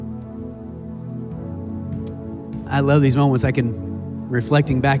I love these moments. I can,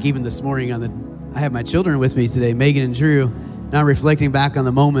 reflecting back even this morning I have my children with me today, Megan and Drew. Now reflecting back on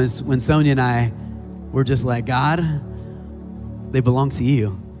the moments when Sonia and I were just like, God, they belong to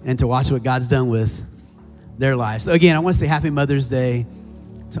you. And to watch what God's done with their lives. So again, I want to say Happy Mother's Day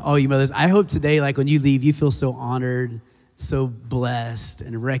to all you mothers. I hope today, like when you leave, you feel so honored, so blessed,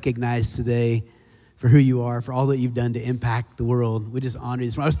 and recognized today for who you are, for all that you've done to impact the world. We just honor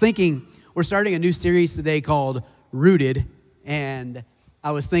you. I was thinking, we're starting a new series today called Rooted, and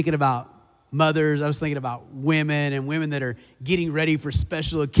I was thinking about mothers. I was thinking about women and women that are getting ready for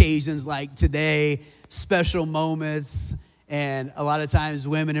special occasions like today, special moments. And a lot of times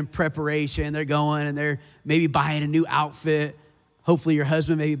women in preparation, they're going and they're maybe buying a new outfit. Hopefully your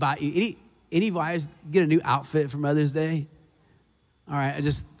husband maybe buy you. Any wives get a new outfit for Mother's Day? All right, I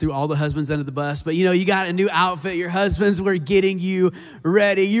just threw all the husbands under the bus. But, you got a new outfit. Your husbands were getting you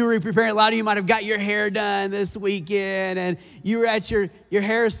ready. You were preparing. A lot of you might have got your hair done this weekend, and you were at your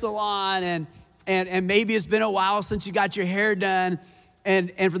hair salon, and maybe it's been a while since you got your hair done.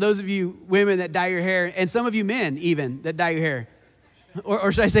 And for those of you women that dye your hair, and some of you men even that dye your hair,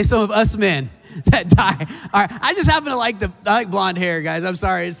 or should I say some of us men that dye. All right, I just happen to like blonde hair, guys. I'm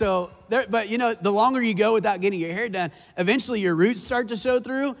sorry. So, but the longer you go without getting your hair done, eventually your roots start to show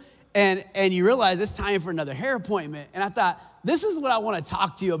through, and you realize it's time for another hair appointment. And I thought, this is what I want to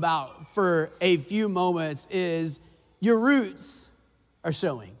talk to you about for a few moments, is your roots are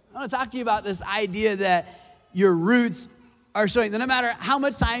showing. I want to talk to you about this idea that your roots are showing that no matter how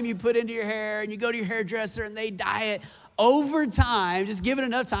much time you put into your hair and you go to your hairdresser and they dye it, over time, just give it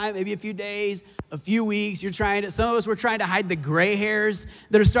enough time, maybe a few days, a few weeks, some of us were trying to hide the gray hairs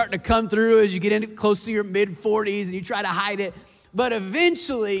that are starting to come through as you get into close to your mid-40s and you try to hide it. But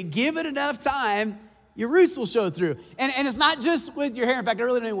eventually, give it enough time, your roots will show through. And it's not just with your hair. In fact, I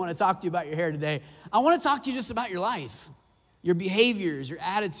really don't even want to talk to you about your hair today. I want to talk to you just about your life, your behaviors, your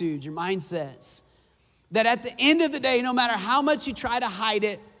attitudes, your mindsets. That at the end of the day, no matter how much you try to hide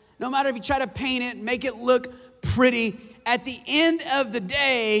it, no matter if you try to paint it, make it look pretty, at the end of the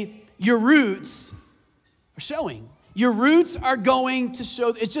day, your roots are showing. Your roots are going to show.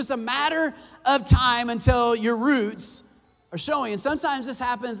 It's just a matter of time until your roots are showing. And sometimes this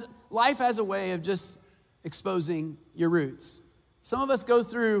happens. Life has a way of just exposing your roots. Some of us go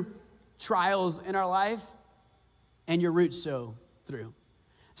through trials in our life, and your roots show through.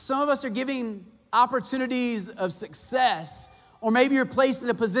 Some of us are giving opportunities of success, or maybe you're placed in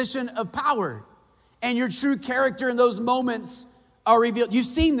a position of power, and your true character in those moments are revealed. You've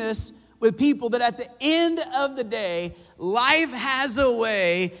seen this with people that at the end of the day, life has a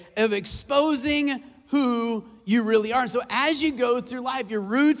way of exposing who you really are. And so as you go through life, your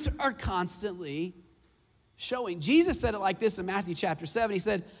roots are constantly showing. Jesus said it like this in Matthew chapter 7. He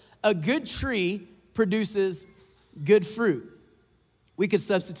said, a good tree produces good fruit. We could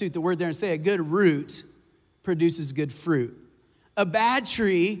substitute the word there and say a good root produces good fruit. A bad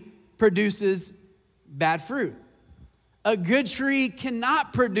tree produces bad fruit. A good tree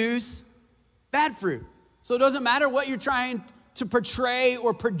cannot produce bad fruit. So it doesn't matter what you're trying to portray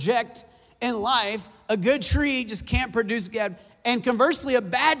or project in life, a good tree just can't produce good. And conversely, a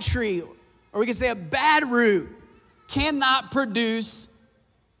bad tree, or we can say a bad root, cannot produce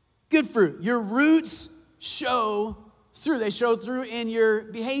good fruit. Your roots show through. They show through in your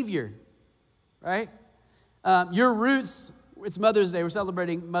behavior, right? Your roots, it's Mother's Day. We're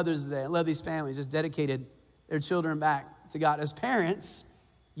celebrating Mother's Day. I love these families just dedicated their children back to God. As parents,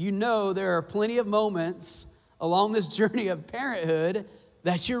 there are plenty of moments along this journey of parenthood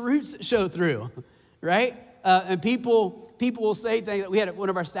that your roots show through, right? And people will say things. We had one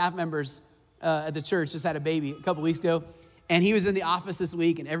of our staff members at the church just had a baby a couple weeks ago, and he was in the office this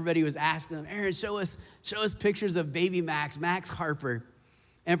week, and everybody was asking him, Aaron, show us pictures of baby Max Harper.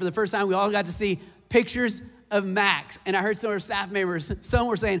 And for the first time, we all got to see pictures of Max. And I heard some of our staff members, some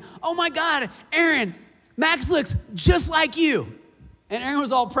were saying, oh my God, Aaron, Max looks just like you. And Aaron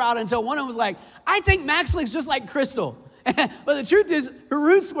was all proud until one of them was like, I think Max looks just like Crystal. But the truth is, her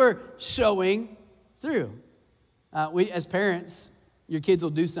roots were showing through. We, as parents, your kids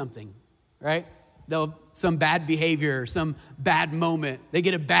will do something, right? Some bad behavior, some bad moment. They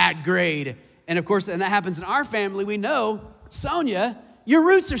get a bad grade. And of course, and that happens in our family. We know, Sonia, your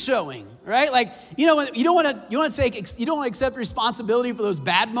roots are showing, right? Like, you don't want to accept responsibility for those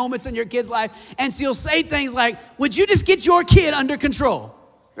bad moments in your kid's life. And so you'll say things like, would you just get your kid under control,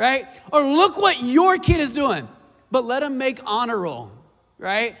 right? Or look what your kid is doing. But let them make honor roll,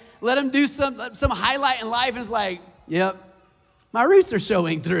 right? Let them do some highlight in life, and it's like, yep, my roots are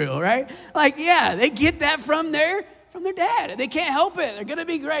showing through, right? Like, yeah, they get that from their dad. They can't help it. They're going to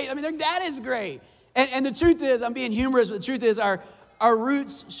be great. I mean, their dad is great. And the truth is, I'm being humorous, but the truth is our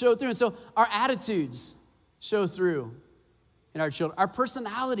roots show through. And so our attitudes show through in our children. Our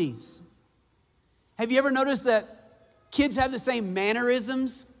personalities. Have you ever noticed that kids have the same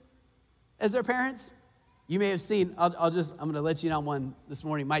mannerisms as their parents? You may have seen, I'm going to let you know on one this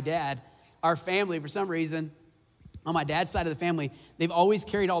morning. My dad, our family, for some reason, on my dad's side of the family, they've always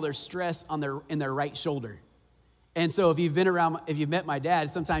carried all their stress in their right shoulder. And so if you've met my dad,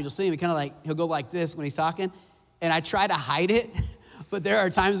 sometimes you'll see him, he'll go like this when he's talking. And I try to hide it, but there are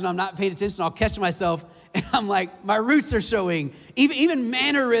times when I'm not paying attention, I'll catch myself, and I'm like, my roots are showing. Even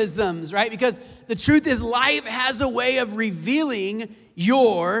mannerisms, right? Because the truth is, life has a way of revealing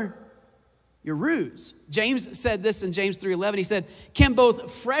your roots. James said this in James 3:11. He said, can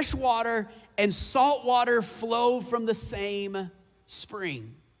both fresh water and salt water flow from the same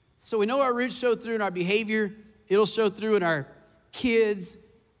spring? So we know our roots show through in our behavior. It'll show through in our kids.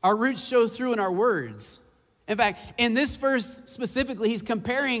 Our roots show through in our words. In fact, in this verse specifically, he's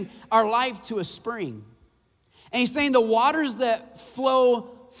comparing our life to a spring. And he's saying the waters that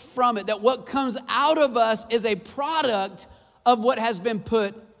flow from it, that what comes out of us is a product of what has been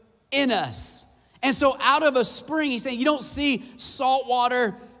put in us. And so out of a spring, he's saying you don't see salt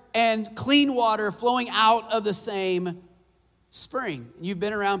water and clean water flowing out of the same spring. You've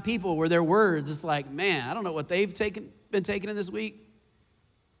been around people where their words, it's like, man, I don't know what they've been taking in this week.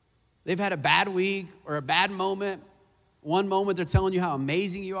 They've had a bad week or a bad moment. One moment they're telling you how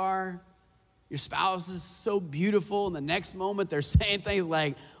amazing you are. Your spouse is so beautiful. And the next moment they're saying things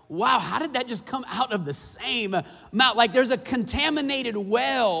like, wow, how did that just come out of the same mouth? Like there's a contaminated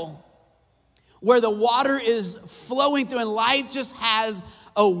well where the water is flowing through, and life just has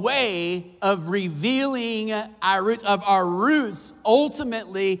a way of revealing our roots.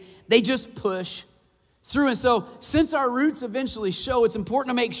 Ultimately, they just push through. And so since our roots eventually show, it's important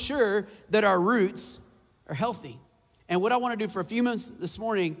to make sure that our roots are healthy. And what I want to do for a few minutes this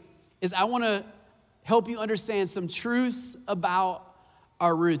morning is I want to help you understand some truths about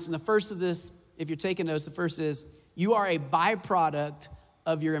our roots. And the first of this, if you're taking notes, the first is you are a byproduct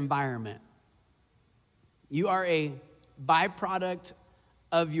of your environment. You are a byproduct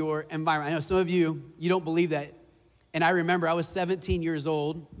of your environment. I know some of you don't believe that. And I remember I was 17 years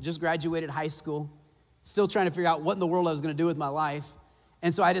old, just graduated high school, still trying to figure out what in the world I was going to do with my life.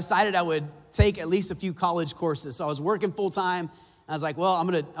 And so I decided I would take at least a few college courses. So I was working full time. I was like, well, I'm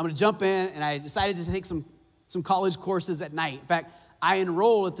gonna jump in, and I decided to take some college courses at night. In fact, I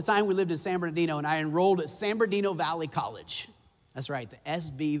enrolled, at the time we lived in San Bernardino, and I enrolled at San Bernardino Valley College. That's right, the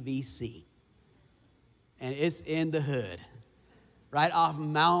SBVC. And it's in the hood, right off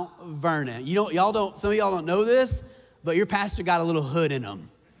Mount Vernon. Some of y'all don't know this, but your pastor got a little hood in them.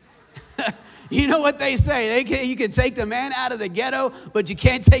 You know what they say? You can take the man out of the ghetto, but you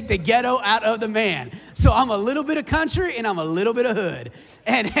can't take the ghetto out of the man. So I'm a little bit of country and I'm a little bit of hood.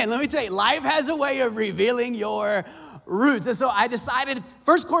 And let me tell you, life has a way of revealing your roots. And so I decided,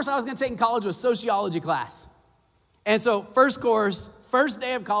 first course I was going to take in college was sociology class. And so first course, first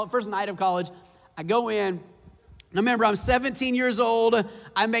night of college, I go in. And remember, I'm 17 years old.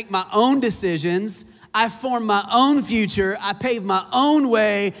 I make my own decisions. I form my own future. I pave my own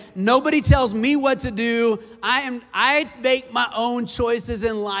way. Nobody tells me what to do. I make my own choices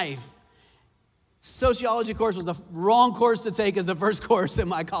in life. Sociology course was the wrong course to take as the first course in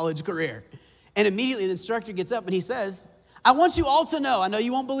my college career. And immediately the instructor gets up and he says, I want you all to know, I know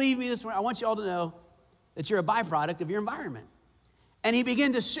you won't believe me this morning, I want you all to know that you're a byproduct of your environment. And he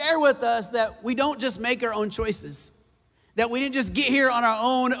began to share with us that we don't just make our own choices, that we didn't just get here on our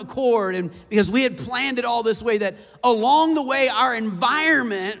own accord and because we had planned it all this way, that along the way our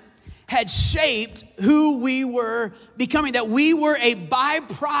environment had shaped who we were becoming, that we were a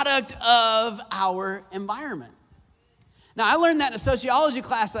byproduct of our environment. Now, I learned that in a sociology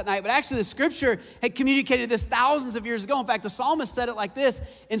class that night, but actually the scripture had communicated this thousands of years ago. In fact, the psalmist said it like this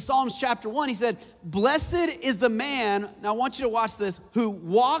in Psalms chapter 1. He said, blessed is the man, now I want you to watch this, who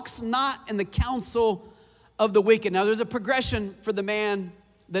walks not in the counsel of the wicked. Now, there's a progression for the man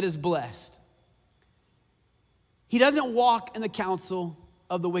that is blessed. He doesn't walk in the counsel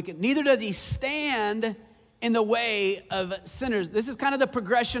of the wicked. Neither does he stand in the way of sinners. This is kind of the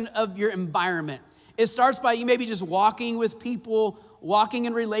progression of your environment. It starts by you maybe just walking with people, walking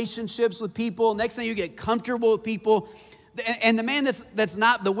in relationships with people. Next thing you get comfortable with people. And the man that's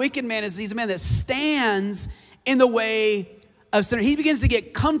not the wicked man, he's a man that stands in the way of sinners. He begins to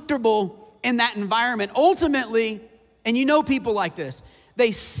get comfortable in that environment. Ultimately, and you know people like this,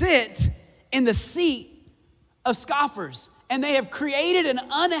 they sit in the seat of scoffers. And they have created an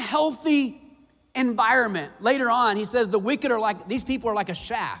unhealthy environment. Later on, he says the wicked are like, these people are like a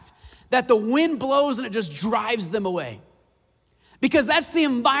chaff that the wind blows and it just drives them away. Because that's the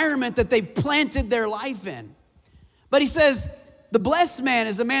environment that they've planted their life in. But he says, the blessed man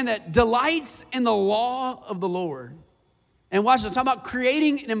is a man that delights in the law of the Lord. And watch, I'm talking about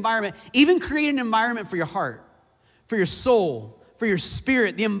creating an environment, even creating an environment for your heart, for your soul, for your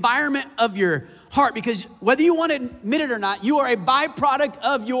spirit, the environment of your heart. Because whether you want to admit it or not, you are a byproduct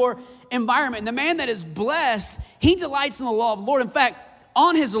of your environment. And the man that is blessed, he delights in the law of the Lord. In fact,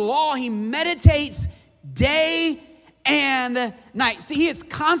 on his law, he meditates day and night. See, he is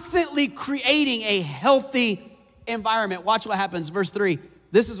constantly creating a healthy environment. Watch what happens. Verse 3.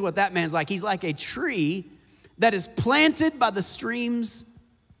 This is what that man's like. He's like a tree that is planted by the streams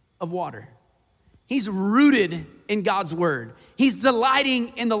of water. He's rooted in God's word. He's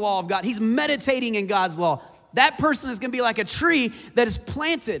delighting in the law of God. He's meditating in God's law. That person is going to be like a tree that is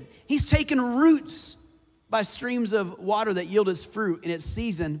planted. He's taken roots by streams of water that yield its fruit in its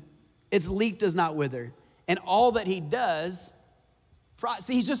season. Its leaf does not wither. And all that he does,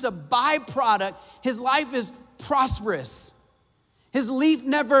 see, he's just a byproduct. His life is prosperous. His leaf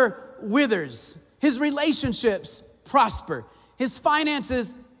never withers. His relationships prosper. His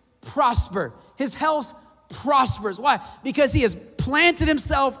finances prosper. His health prospers. Why? Because he has planted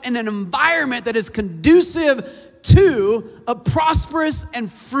himself in an environment that is conducive to a prosperous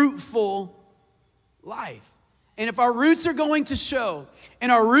and fruitful life. And if our roots are going to show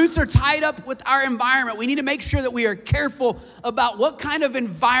and our roots are tied up with our environment, we need to make sure that we are careful about what kind of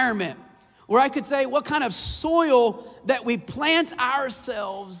environment, or I could say what kind of soil that we plant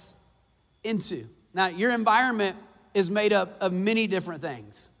ourselves into. Now, your environment is made up of many different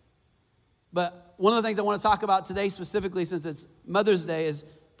things. But one of the things I want to talk about today specifically, since it's Mother's Day, is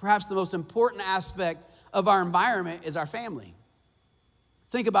perhaps the most important aspect of our environment is our family.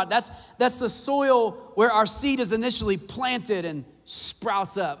 Think about it. That's the soil where our seed is initially planted and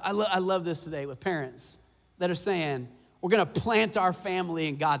sprouts up. I love this today with parents that are saying, we're going to plant our family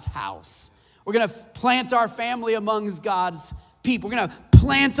in God's house. We're going to plant our family amongst God's people. We're going to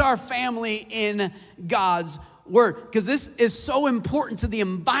plant our family in God's word. Because this is so important to the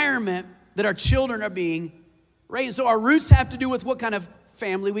environment that our children are being raised. So our roots have to do with what kind of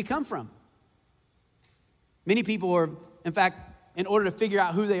family we come from. Many people are, in fact, in order to figure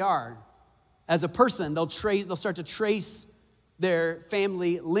out who they are as a person, they'll start to trace their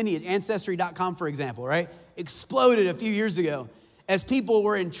family lineage. Ancestry.com, for example, right? Exploded a few years ago as people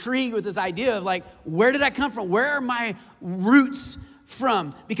were intrigued with this idea of like, where did I come from? Where are my roots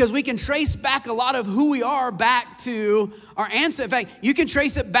from? Because we can trace back a lot of who we are back to our ancestors. In fact, you can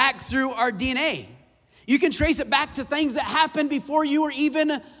trace it back through our DNA. You can trace it back to things that happened before you were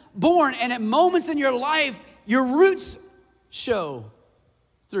even born. And at moments in your life, your roots show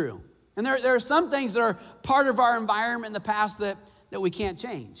through. And there are some things that are part of our environment in the past that we can't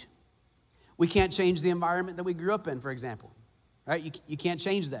change. We can't change the environment that we grew up in, for example. Right? You can't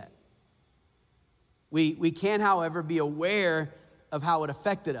change that. We can, however, be aware of how it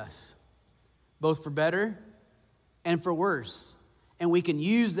affected us, both for better and for worse. And we can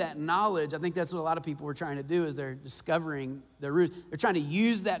use that knowledge. I think that's what a lot of people are trying to do is they're discovering their roots. They're trying to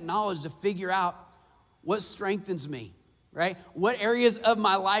use that knowledge to figure out what strengthens me, right? What areas of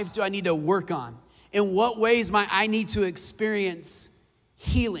my life do I need to work on? In what ways might I need to experience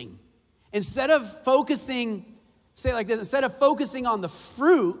healing? Instead of focusing, say it like this, instead of focusing on the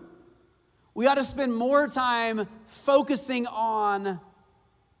fruit, we ought to spend more time focusing on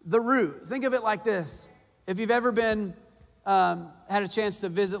the root. Think of it like this. If you've ever been, had a chance to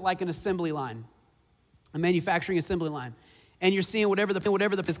visit like an assembly line, a manufacturing assembly line, and you're seeing whatever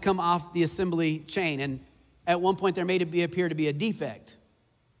has come off the assembly chain, and at one point there may appear to be a defect.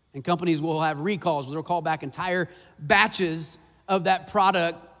 And companies will have recalls where they'll call back entire batches of that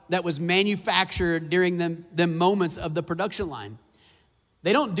product that was manufactured during the moments of the production line.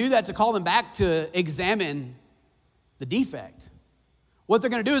 They don't do that to call them back to examine the defect. What they're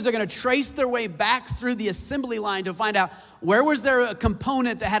going to do is they're going to trace their way back through the assembly line to find out where was there a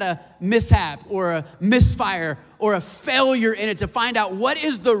component that had a mishap or a misfire or a failure in it, to find out what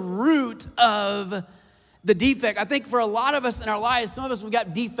is the root of the defect. I think for a lot of us in our lives, some of us, we've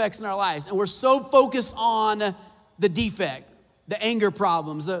got defects in our lives, and we're so focused on the defect, the anger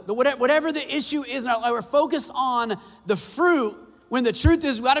problems, the whatever the issue is in our life. We're focused on the fruit, when the truth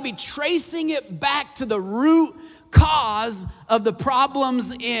is we ought to be tracing it back to the root cause of the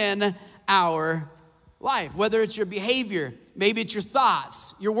problems in our life. Whether it's your behavior, maybe it's your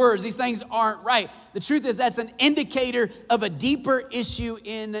thoughts, your words, these things aren't right. The truth is that's an indicator of a deeper issue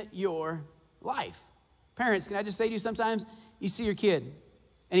in your life. Parents, can I just say to you, sometimes you see your kid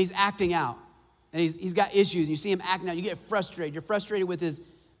and he's acting out and he's got issues, and you see him acting out, you get frustrated. You're frustrated with his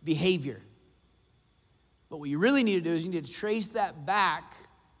behavior. But what you really need to do is you need to trace that back.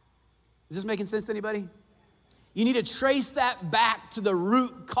 Is this making sense to anybody? You need to trace that back to the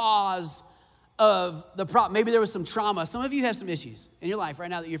root cause of the problem. Maybe there was some trauma. Some of you have some issues in your life right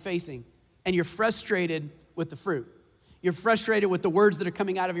now that you're facing, and you're frustrated with the fruit. You're frustrated with the words that are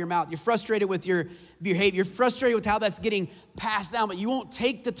coming out of your mouth. You're frustrated with your behavior. You're frustrated with how that's getting passed down, but you won't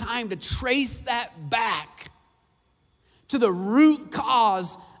take the time to trace that back to the root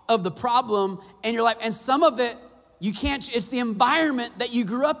cause of the problem in your life. And some of it, you can't, it's the environment that you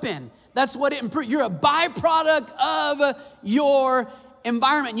grew up in. That's what it improved. You're a byproduct of your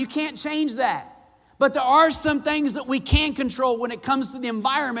environment. You can't change that. But there are some things that we can control when it comes to the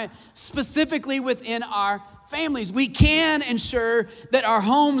environment, specifically within our families. We can ensure that our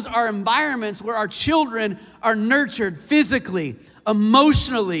homes are environments where our children are nurtured physically,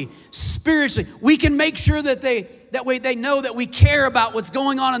 emotionally, spiritually. We can make sure that they know that we care about what's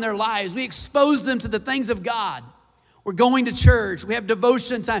going on in their lives. We expose them to the things of God. We're going to church. We have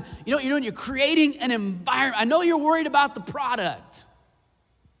devotion time. You know what you're doing? You're creating an environment. I know you're worried about the product,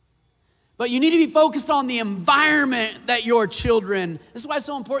 but you need to be focused on the environment that your children, this is why it's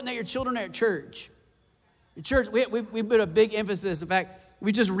so important that your children are at church. Your church, we put a big emphasis. In fact,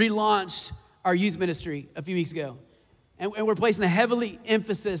 we just relaunched our youth ministry a few weeks ago. And we're placing a heavily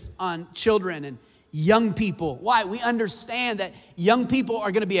emphasis on children and young people. Why? We understand that young people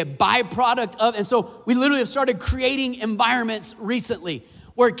are going to be a byproduct of, and so we literally have started creating environments recently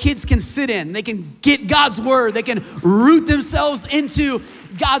where kids can sit in, they can get God's word, they can root themselves into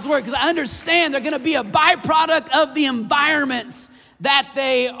God's word, because I understand they're going to be a byproduct of the environments that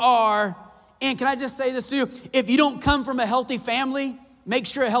they are in. Can I just say this to you? If you don't come from a healthy family, make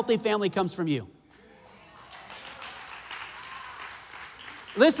sure a healthy family comes from you.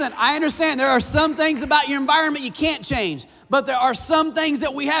 Listen, I understand there are some things about your environment you can't change, but there are some things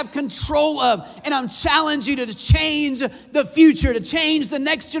that we have control of, and I'm challenging you to change the future, to change the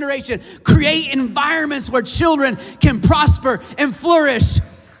next generation, create environments where children can prosper and flourish,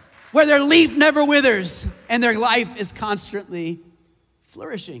 where their leaf never withers and their life is constantly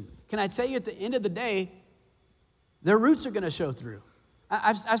flourishing. Can I tell you, at the end of the day, their roots are going to show through.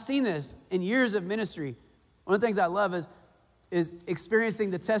 I've seen this in years of ministry. One of the things I love is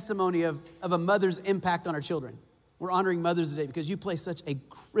experiencing the testimony of a mother's impact on her children. We're honoring mothers today because you play such a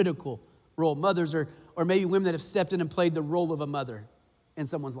critical role. Mothers or maybe women that have stepped in and played the role of a mother in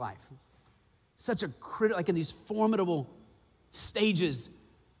someone's life. Such a critical, like in these formidable stages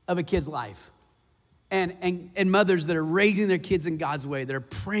of a kid's life. And mothers that are raising their kids in God's way, that are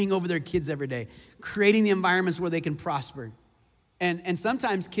praying over their kids every day, creating the environments where they can prosper. And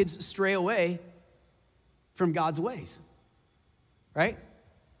sometimes kids stray away from God's ways. Right?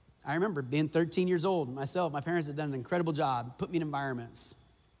 I remember being 13 years old myself. My parents had done an incredible job, put me in environments,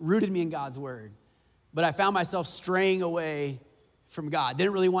 rooted me in God's word. But I found myself straying away from God.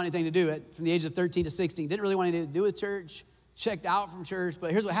 Didn't really want anything to do with it from the age of 13 to 16. Didn't really want anything to do with church. Checked out from church.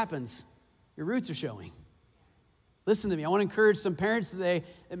 But here's what happens. Your roots are showing. Listen to me. I want to encourage some parents today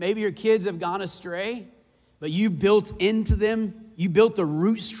that maybe your kids have gone astray, but you built into them. You built the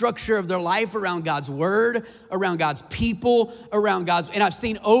root structure of their life around God's word, around God's people, around God's, and I've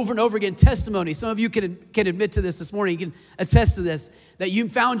seen over and over again testimonies. Some of you can admit to this morning. You can attest to this, that you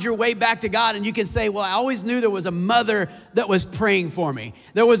found your way back to God, and you can say, well, I always knew there was a mother that was praying for me.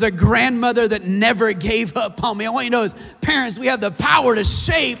 There was a grandmother that never gave up on me. I want you to know, as parents, we have the power to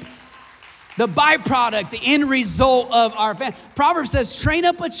shape the byproduct, the end result of our family. Proverbs says, train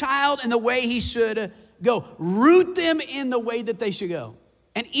up a child in the way he should go. Root them in the way that they should go.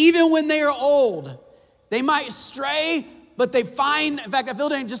 And even when they are old, they might stray, but they find, in fact, I feel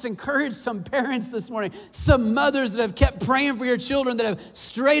to just encourage some parents this morning, some mothers that have kept praying for your children, that have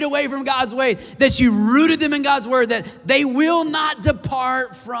strayed away from God's way, that you rooted them in God's word, that they will not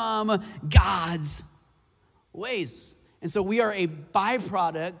depart from God's ways. And so we are a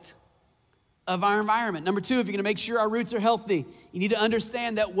byproduct of our environment. Number two, if you're going to make sure our roots are healthy, you need to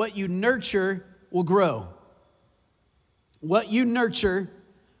understand that what you nurture will grow. What you nurture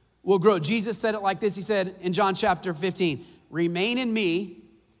will grow. Jesus said it like this. He said in John chapter 15, remain in me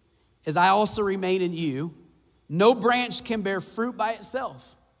as I also remain in you. No branch can bear fruit by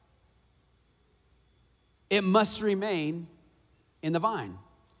itself. It must remain in the vine.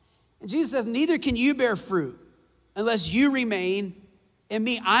 And Jesus says, neither can you bear fruit unless you remain in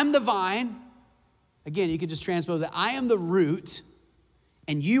me. I'm the vine. Again, you can just transpose that. I am the root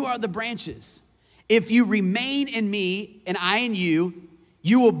and you are the branches. If you remain in me and I in you,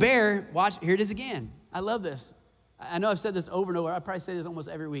 you will bear, watch, here it is again. I love this. I know I've said this over and over. I probably say this almost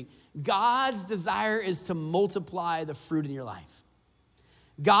every week. God's desire is to multiply the fruit in your life.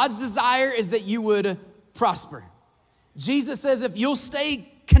 God's desire is that you would prosper. Jesus says if you'll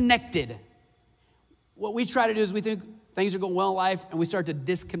stay connected, what we try to do is we think things are going well in life and we start to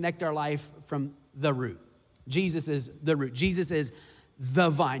disconnect our life from the root. Jesus is the root. Jesus is the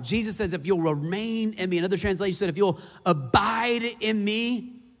vine. Jesus says if you'll remain in me. Another translation said if you'll abide in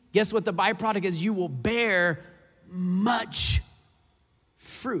me, guess what the byproduct is? You will bear much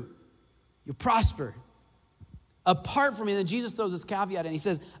fruit. You'll prosper. Apart from me, then Jesus throws this caveat in. He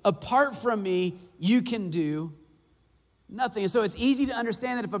says, apart from me, you can do nothing. And so it's easy to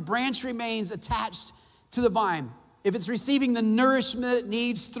understand that if a branch remains attached to the vine, if it's receiving the nourishment it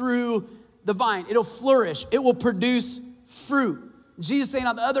needs through the vine, it'll flourish. It will produce fruit. Jesus saying,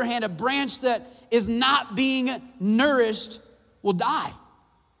 on the other hand, a branch that is not being nourished will die.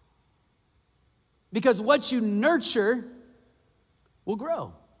 Because what you nurture will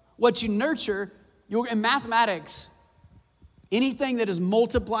grow. What you nurture, in mathematics, anything that is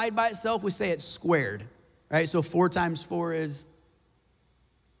multiplied by itself, we say it's squared, right? So 4 times 4 is,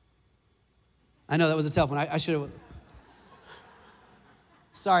 I know that was a tough one. I should have,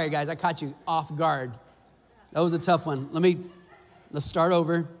 sorry guys, I caught you off guard. That was a tough one. Let's start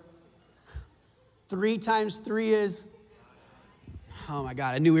over. 3 times 3 is, oh my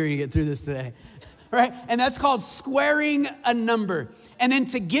God, I knew we were gonna get through this today. Right? And that's called squaring a number. And then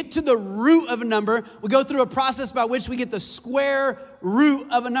to get to the root of a number, we go through a process by which we get the square root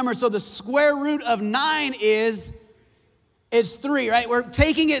of a number. So the square root of 9 it's 3, right? We're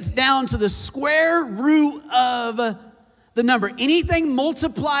taking it down to the square root of the number. Anything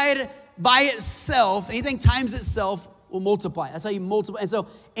multiplied by itself, anything times itself will multiply. That's how you multiply. And so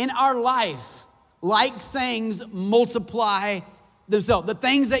in our life, like things multiply themselves. The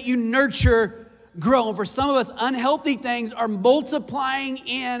things that you nurture grow. And for some of us, unhealthy things are multiplying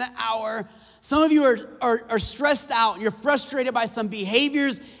in some of you are stressed out and you're frustrated by some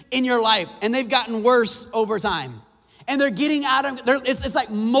behaviors in your life and they've gotten worse over time. And they're getting it's like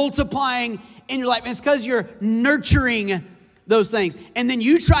multiplying in your life. And it's because you're nurturing those things. And then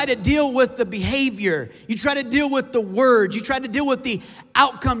you try to deal with the behavior. You try to deal with the words. You try to deal with the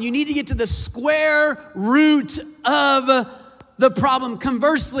outcome. You need to get to the square root of the problem.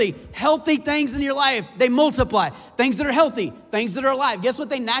 Conversely, healthy things in your life, they multiply. Things that are healthy, things that are alive. Guess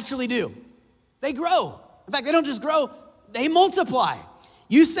what they naturally do? They grow. In fact, they don't just grow, they multiply.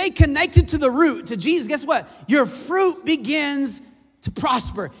 You stay connected to the root, to Jesus, guess what? Your fruit begins to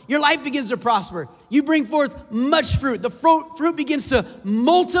prosper. Your life begins to prosper. You bring forth much fruit. The fruit begins to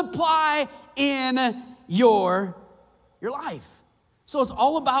multiply in your life. So it's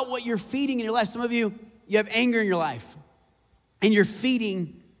all about what you're feeding in your life. Some of you have anger in your life. And you're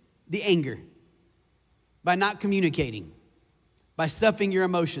feeding the anger by not communicating, by stuffing your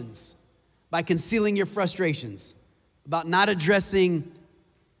emotions, by concealing your frustrations, about not addressing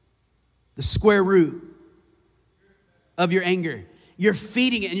the square root of your anger. You're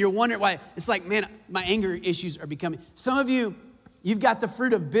feeding it and you're wondering why. It's like, man, my anger issues are becoming. Some of you, you've got the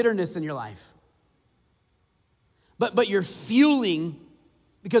fruit of bitterness in your life. But you're fueling,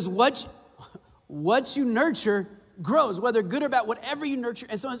 because what you nurture grows, whether good or bad, whatever you nurture.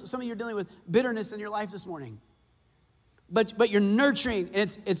 And some of you are dealing with bitterness in your life this morning. But you're nurturing,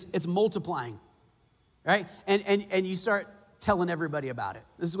 and it's multiplying, right? And you start telling everybody about it.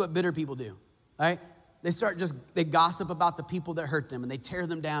 This is what bitter people do, right? They gossip about the people that hurt them, and they tear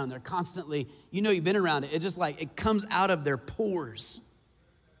them down, and they're constantly, you've been around it. It's just like, it comes out of their pores.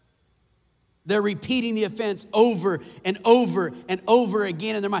 They're repeating the offense over and over and over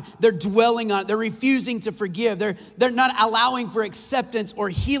again in their mind. They're dwelling on it. They're refusing to forgive. They're not allowing for acceptance or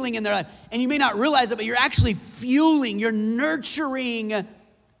healing in their life. And you may not realize it, but you're actually you're nurturing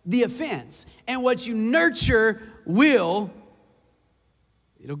the offense. And what you nurture it'll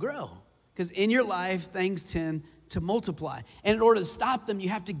grow. Because in your life, things tend to multiply. And in order to stop them, you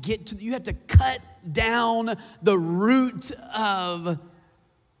have to cut down the root of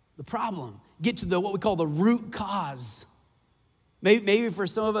the problem. Get to what we call the root cause. Maybe for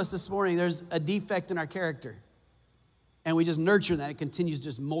some of us this morning, there's a defect in our character. And we just nurture that. It continues to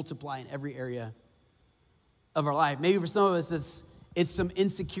just multiply in every area of our life. Maybe for some of us, it's some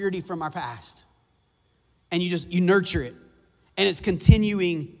insecurity from our past. And you nurture it. And it's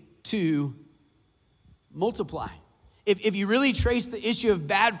continuing to multiply. If you really trace the issue of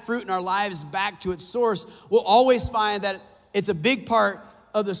bad fruit in our lives back to its source, we'll always find that it's a big part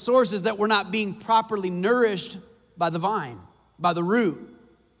of the sources that we're not being properly nourished by the vine, by the root.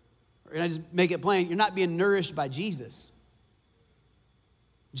 And I just make it plain, you're not being nourished by Jesus.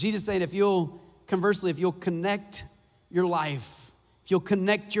 Jesus saying, if you'll connect your life, if you'll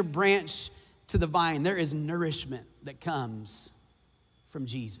connect your branch to the vine, there is nourishment that comes from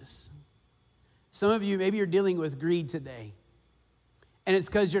Jesus. Some of you, maybe you're dealing with greed today, and it's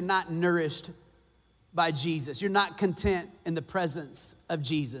because you're not nourished by Jesus. You're not content in the presence of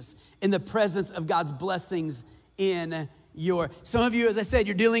Jesus, in the presence of God's blessings in some of you, as I said,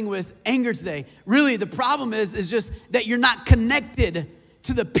 you're dealing with anger today. Really, the problem is just that you're not connected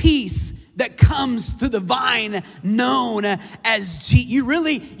to the peace that comes through the vine known as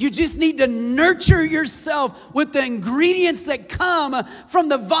Jesus. You just need to nurture yourself with the ingredients that come from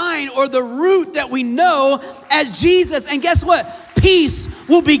the vine or the root that we know as Jesus. And guess what? Peace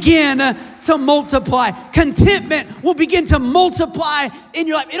will begin to multiply. Contentment will begin to multiply in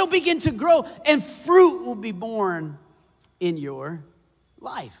your life. It'll begin to grow, and fruit will be born in your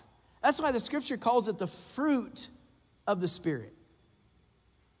life. That's why the scripture calls it the fruit of the Spirit.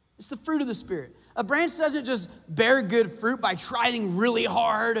 It's the fruit of the Spirit. A branch doesn't just bear good fruit by trying really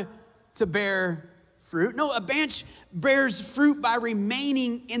hard to bear fruit. No, a branch bears fruit by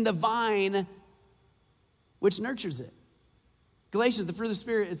remaining in the vine which nurtures it. Galatians, the fruit of the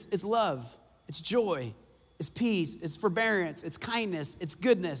Spirit, it's love, it's joy, it's peace, it's forbearance, it's kindness, it's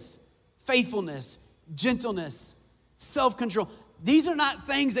goodness, faithfulness, gentleness, self-control. These are not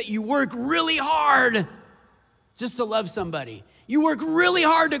things that you work really hard just to love somebody. You work really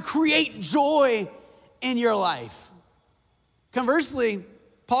hard to create joy in your life. Conversely,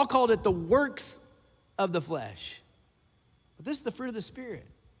 Paul called it the works of the flesh. But this is the fruit of the Spirit.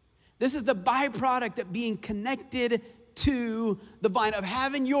 This is the byproduct of being connected to the vine, of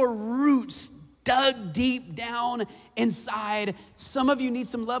having your roots dug deep down inside. Some of you need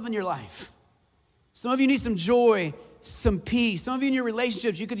some love in your life. Some of you need some joy, some peace. Some of you in your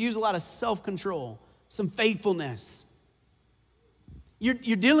relationships, you could use a lot of self-control, some faithfulness. You're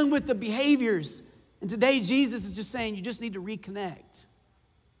dealing with the behaviors. And today, Jesus is just saying you just need to reconnect.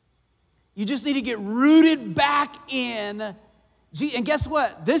 You just need to get rooted back in. And guess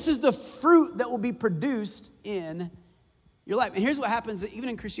what? This is the fruit that will be produced in your life. And here's what happens even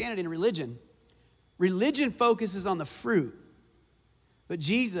in Christianity and religion. Religion focuses on the fruit, but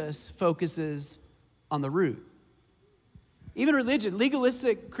Jesus focuses on the root. Even religion,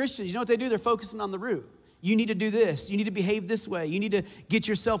 legalistic Christians, you know what they do? They're focusing on the root. You need to do this. You need to behave this way. You need to get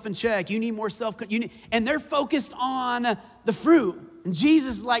yourself in check. You need more and they're focused on the fruit. And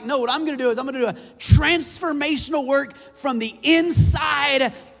Jesus is like, no, what I'm going to do is I'm going to do a transformational work from the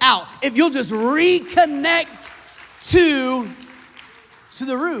inside out. If you'll just reconnect to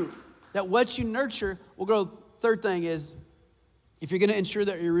the root, that what you nurture will grow. Third thing is, if you're going to ensure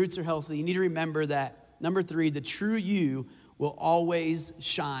that your roots are healthy, you need to remember that, number 3, the true you will always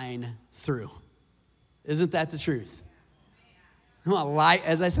shine through. Isn't that the truth?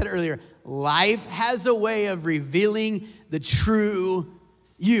 As I said earlier, life has a way of revealing the true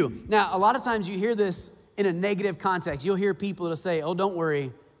you. Now, a lot of times you hear this in a negative context. You'll hear people that'll say, oh, don't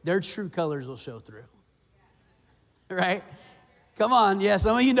worry, their true colors will show through. Right? Come on, yeah,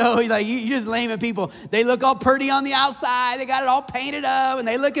 some of you know, like you just lame at people. They look all pretty on the outside. They got it all painted up, and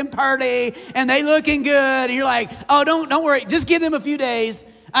they looking pretty, and they looking good. And you're like, oh, don't worry. Just give them a few days.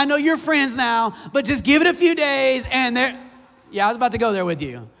 I know you're friends now, but just give it a few days, and they're, yeah, I was about to go there with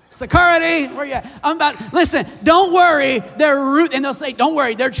you. Security, where you at? Listen, don't worry. Their root, and they'll say, don't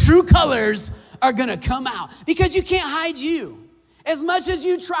worry. Their true colors are going to come out because you can't hide you as much as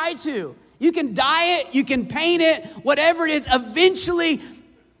you try to. You can dye it, you can paint it, whatever it is. Eventually,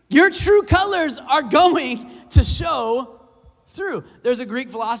 your true colors are going to show through. There's a Greek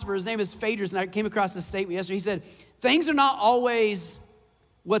philosopher, his name is Phaedrus, and I came across this statement yesterday. He said, things are not always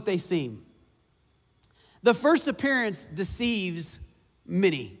what they seem. The first appearance deceives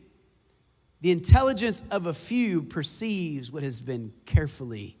many. The intelligence of a few perceives what has been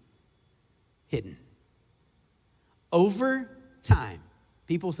carefully hidden. Over time,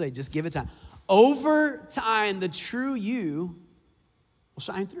 people say, just give it time. Over time, the true you will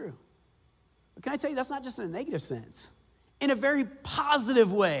shine through. But can I tell you, that's not just in a negative sense. In a very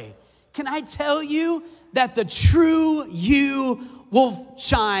positive way. Can I tell you that the true you will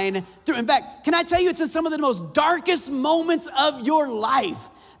shine through? In fact, can I tell you, it's in some of the most darkest moments of your life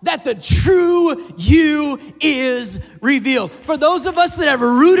that the true you is revealed. For those of us that have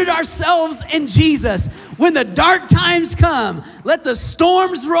rooted ourselves in Jesus, when the dark times come, let the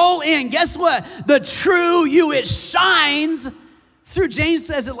storms roll in. Guess what? The true you, it shines through. James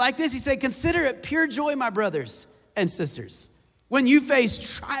says it like this. He said, consider it pure joy, my brothers and sisters, when you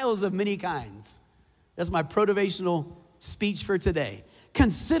face trials of many kinds. That's my motivational speech for today.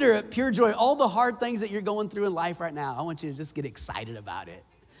 Consider it pure joy. All the hard things that you're going through in life right now, I want you to just get excited about it.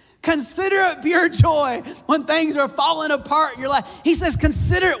 Consider it pure joy when things are falling apart in your life. He says,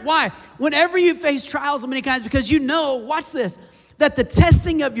 consider it. Why? Whenever you face trials of many kinds, because you know, watch this, that the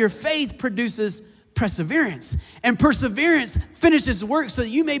testing of your faith produces perseverance. And perseverance finishes work so that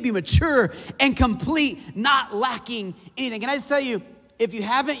you may be mature and complete, not lacking anything. Can I just tell you, if you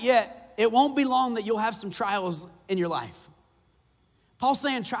haven't yet, it won't be long that you'll have some trials in your life. Paul's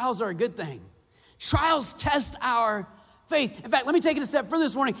saying trials are a good thing. Trials test our faith. In fact, let me take it a step further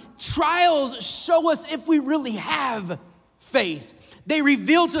this morning. Trials show us if we really have faith. They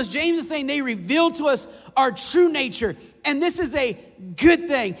reveal to us, James is saying, they reveal to us our true nature. And this is a good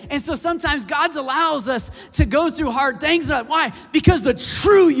thing. And so sometimes God allows us to go through hard things. Why? Because the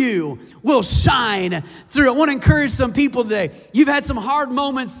true you will shine through. I want to encourage some people today. You've had some hard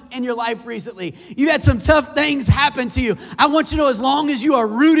moments in your life recently. You've had some tough things happen to you. I want you to know, as long as you are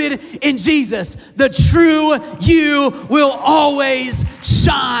rooted in Jesus, the true you will always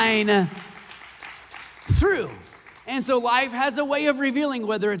shine through. And so life has a way of revealing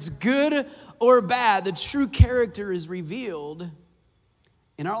whether it's good or bad. The true character is revealed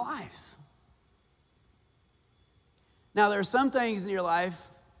in our lives. Now, there are some things in your life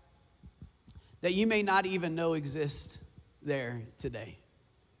that you may not even know exist there today.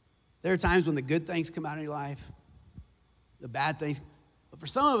 There are times when the good things come out of your life, the bad things. But for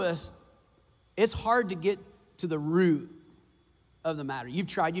some of us, it's hard to get to the root of the matter. You've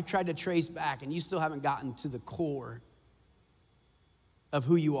tried to trace back, and you still haven't gotten to the core of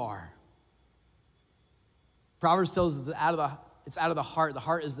who you are. Proverbs tells us it's out of the heart. The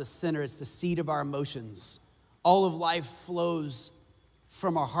heart is the center. It's the seat of our emotions. All of life flows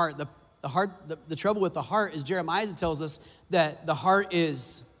from our heart. The trouble with the heart is Jeremiah tells us that the heart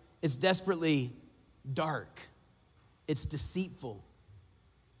it's desperately dark. It's deceitful.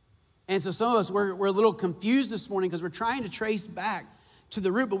 And so some of us, we're a little confused this morning because we're trying to trace back to the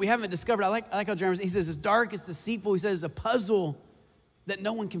root, but we haven't discovered. I like how Jeremiah, he says it's dark, it's deceitful. He says it's a puzzle that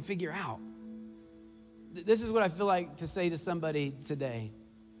no one can figure out. This is what I feel like to say to somebody today.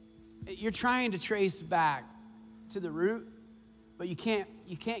 You're trying to trace back to the root, but you can't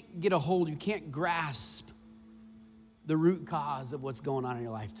get a hold, you can't grasp the root cause of what's going on in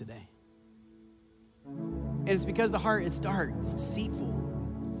your life today. And it's because the heart, it's dark, it's deceitful.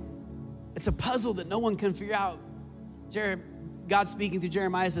 It's a puzzle that no one can figure out. God speaking through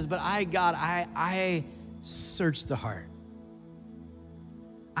Jeremiah says, but I search the heart.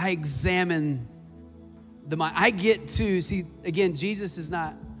 I examine the mind. I get to see, again, Jesus is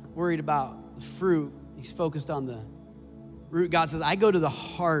not worried about the fruit. He's focused on the root. God says, I go to the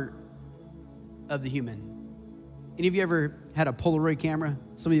heart of the human. Any of you ever had a Polaroid camera?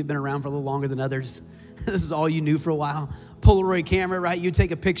 Some of you have been around for a little longer than others. This is all you knew for a while. Polaroid camera, right? You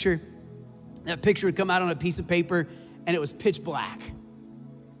take a picture. That picture would come out on a piece of paper, and it was pitch black,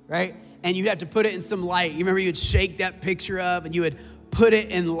 right? And you'd have to put it in some light. You remember you'd shake that picture up, and you would put it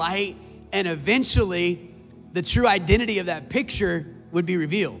in light, and eventually the true identity of that picture would be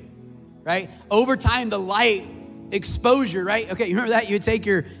revealed, right? Over time, the light exposure, right? Okay, you remember that? You would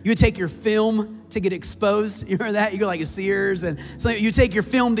take your film to get exposed. You remember that? You go like a Sears, and so you take your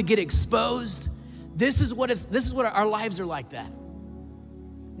film to get exposed. This is what our lives are like that.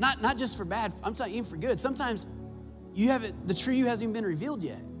 Not just for bad, I'm telling you, even for good. Sometimes the true you hasn't even been revealed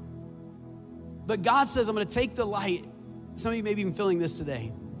yet. But God says, I'm going to take the light. Some of you may be even feeling this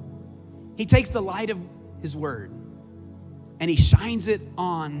today. He takes the light of his word and he shines it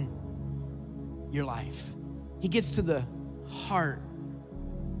on your life. He gets to the heart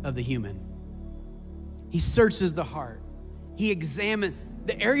of the human. He searches the heart. He examines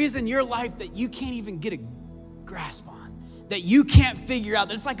the areas in your life that you can't even get a grasp on, that you can't figure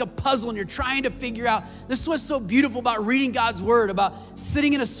out. It's like a puzzle and you're trying to figure out. This is what's so beautiful about reading God's word, about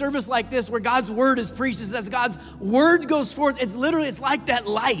sitting in a service like this where God's word is preached. As God's word goes forth, it's like that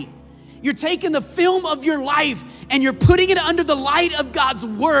light. You're taking the film of your life and you're putting it under the light of God's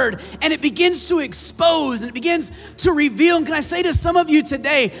word, and it begins to expose and it begins to reveal. And can I say to some of you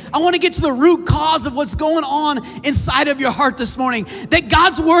today, I want to get to the root cause of what's going on inside of your heart this morning. That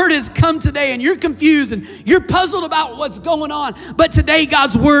God's word has come today and you're confused and you're puzzled about what's going on. But today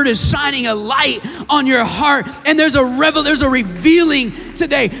God's word is shining a light on your heart, and there's a revealing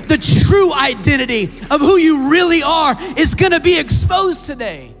today. The true identity of who you really are is going to be exposed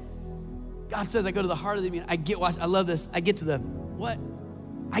today. God says, I go to the heart of the, I love this. I get to the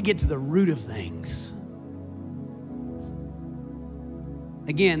root of things.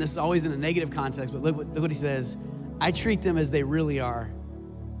 Again, this is always in a negative context, but look what he says. I treat them as they really are,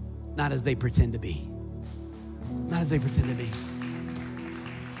 not as they pretend to be. Not as they pretend to be.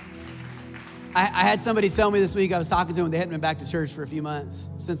 I had somebody tell me this week, I was talking to them, they hadn't been back to church for a few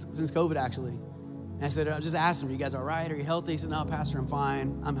months, since COVID actually. And I said, I was just asking them, you guys all right? Are you healthy? He said, no, Pastor, I'm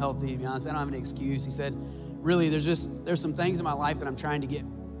fine. I'm healthy, to be honest. I don't have any excuse. He said, really, there's some things in my life that I'm trying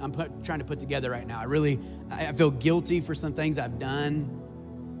to put together right now. I feel guilty for some things I've done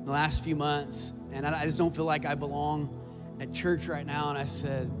in the last few months, and I just don't feel like I belong at church right now. And I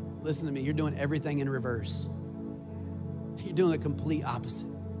said, listen to me, you're doing everything in reverse. You're doing the complete opposite.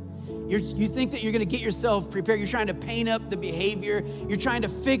 You think that you're going to get yourself prepared. You're trying to paint up the behavior. You're trying to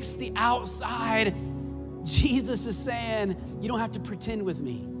fix the outside. Jesus is saying, you don't have to pretend with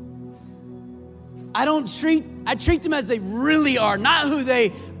me. I treat them as they really are, not who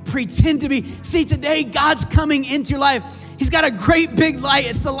they pretend to be. See, today, God's coming into your life. He's got a great big light.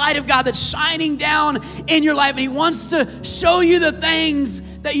 It's the light of God that's shining down in your life, and he wants to show you the things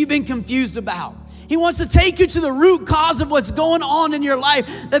that you've been confused about. He wants to take you to the root cause of what's going on in your life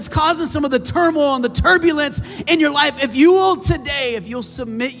that's causing some of the turmoil and the turbulence in your life. If you'll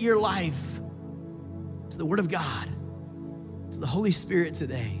submit your life to the Word of God, to the Holy Spirit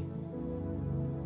today,